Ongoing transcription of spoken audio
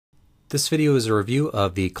This video is a review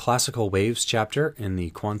of the Classical Waves chapter in the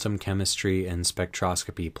Quantum Chemistry and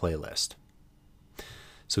Spectroscopy playlist.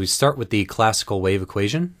 So we start with the classical wave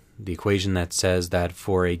equation, the equation that says that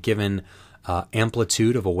for a given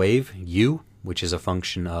amplitude of a wave, u, which is a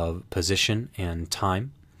function of position and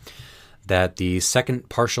time, that the second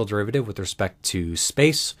partial derivative with respect to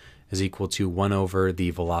space is equal to 1 over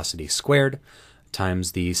the velocity squared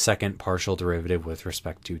times the second partial derivative with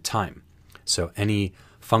respect to time. So any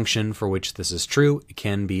function for which this is true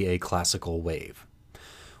can be a classical wave.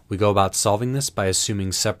 We go about solving this by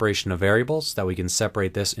assuming separation of variables, that we can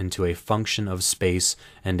separate this into a function of space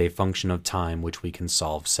and a function of time, which we can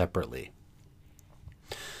solve separately.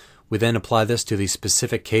 We then apply this to the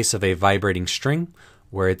specific case of a vibrating string,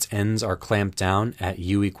 where its ends are clamped down at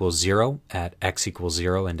u equals 0, at x equals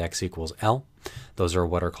 0, and x equals L. Those are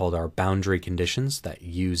what are called our boundary conditions, that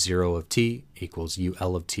u0 of t equals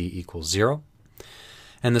ul of t equals 0.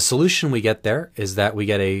 And the solution we get there is that we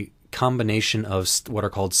get a combination of what are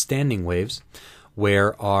called standing waves,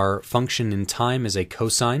 where our function in time is a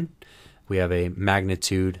cosine. We have a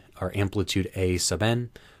magnitude or amplitude a sub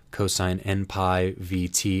n, cosine n pi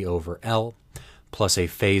vt over L, plus a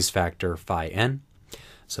phase factor phi n.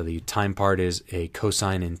 So the time part is a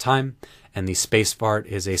cosine in time, and the space part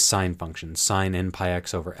is a sine function, sine n pi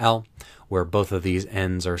x over L, where both of these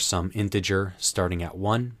n's are some integer starting at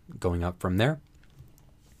 1, going up from there.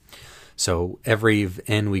 So every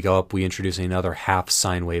n we go up, we introduce another half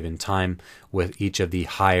sine wave in time, with each of the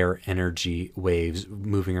higher energy waves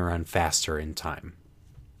moving around faster in time.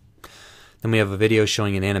 Then we have a video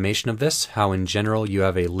showing an animation of this, how in general you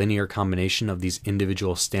have a linear combination of these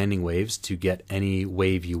individual standing waves to get any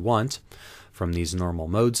wave you want from these normal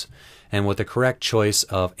modes. And with the correct choice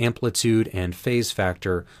of amplitude and phase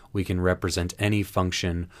factor, we can represent any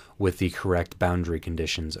function with the correct boundary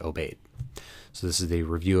conditions obeyed. So this is the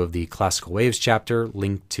review of the Classical Waves chapter,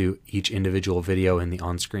 linked to each individual video in the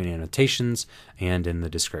on-screen annotations and in the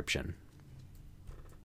description.